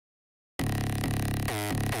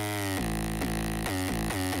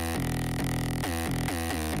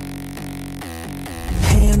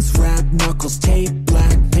Red knuckles, tape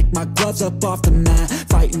black, pick my gloves up off the mat.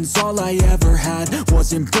 Fighting's all I ever had.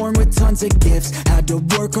 Wasn't born with tons of gifts, had to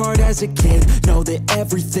work hard as a kid. Know that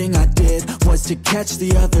everything I did was to catch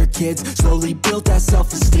the other kids. Slowly built that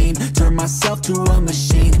self-esteem, turned myself to a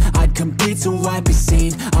machine. I'd compete so I'd be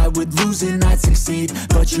seen, I would lose and I'd succeed,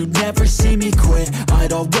 but you'd never see me quit.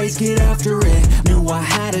 I'd always get after it, knew I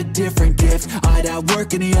had a different gift. I'd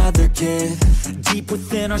outwork any other kid. Deep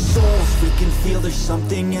within our souls, we can feel there's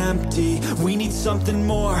something empty. We need something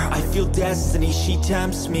more, I feel destiny, she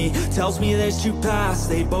tempts me. Tells me there's two paths,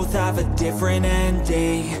 they both have a different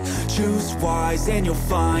ending. Choose wise and you'll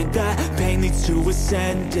find that pain leads to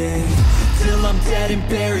ascending. Till I'm dead and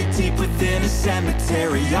buried deep within a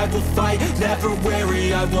cemetery, I will fight, never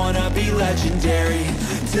weary, I wanna be legendary.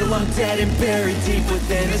 Till I'm dead and buried deep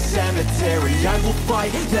within a cemetery, I will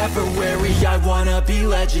fight, never weary, I wanna be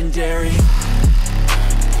legendary.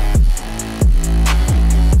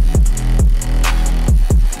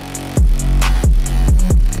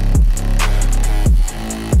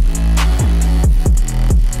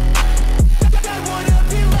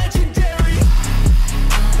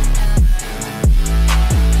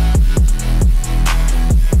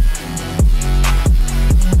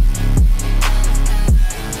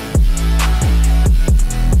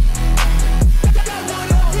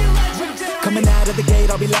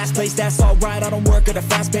 I'll be last place, that's alright, I don't work at a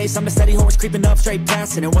fast pace. I'm a steady horse creeping up straight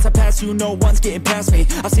past it. And once I pass you, no one's getting past me.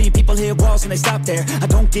 I've seen people hit walls and they stop there. I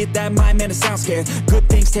don't get that mind, man, it sounds scared. Good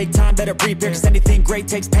things take time, better prepare, cause anything great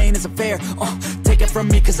takes pain, it's a fair. Take it from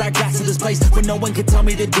me, cause I got to this place where no one can tell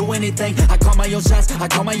me to do anything. I call my own shots, I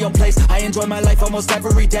call my own place. I enjoy my life almost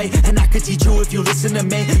every day, and I could teach you if you listen to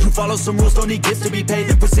me. You follow some rules, don't need gifts to be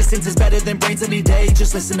paid. Persistence is better than brains any day.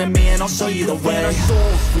 Just listen to me and I'll show you the way. In our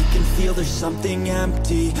souls, we can feel there's something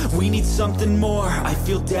empty. We need something more, I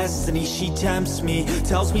feel destiny, she tempts me.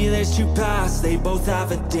 Tells me there's two paths, they both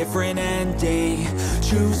have a different ending.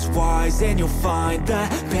 Choose wise and you'll find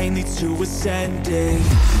that pain leads to ascending.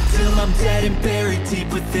 Till I'm dead and buried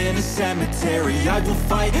deep within a cemetery, I will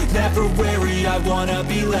fight, never weary, I wanna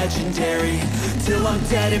be legendary. Till I'm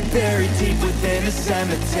dead and buried deep within a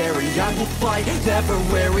cemetery, I will fight, never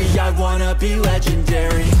weary, I wanna be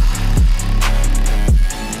legendary.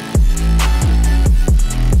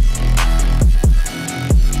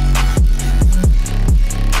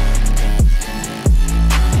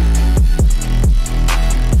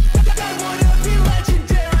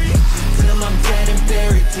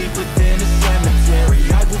 Deep within a cemetery,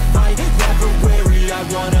 I will fight, never weary, I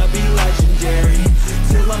wanna be legendary.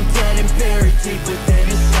 Till I'm dead and buried deep within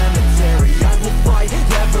a cemetery, I will fight,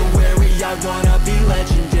 never weary, I wanna be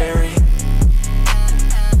legendary.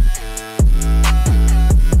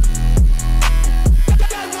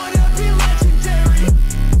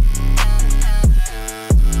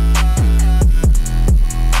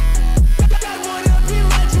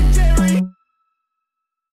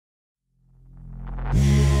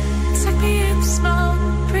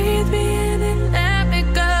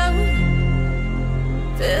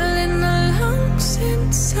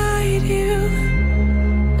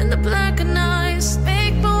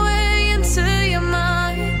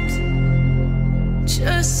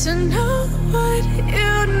 Just to know what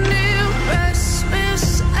you knew.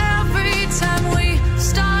 Restless every time we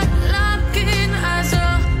start locking eyes.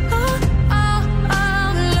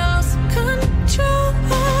 Lost control.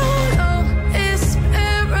 Oh, it's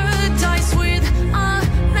paradise with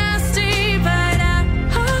honesty, but I'm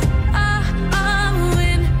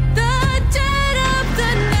in the dead of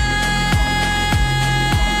the night.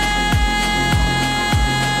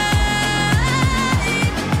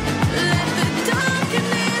 Let the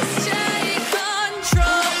darkness take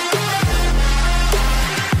control.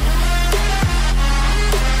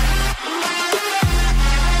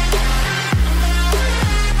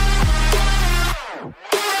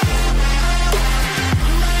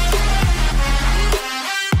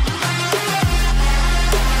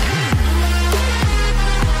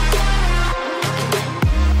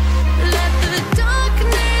 Let the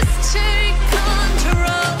darkness take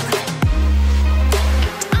control.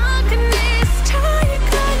 Darkness take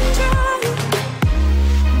control.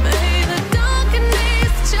 May the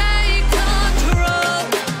darkness take control.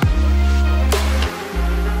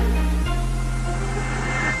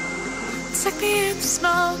 Take me in the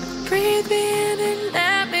smoke, breathe me in and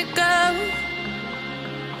let me go.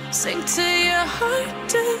 Sink to your heart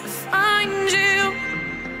to find you.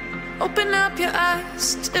 Open up your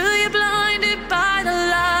eyes till you're blinded by the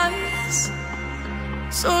lies,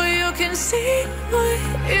 so you can see what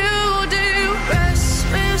you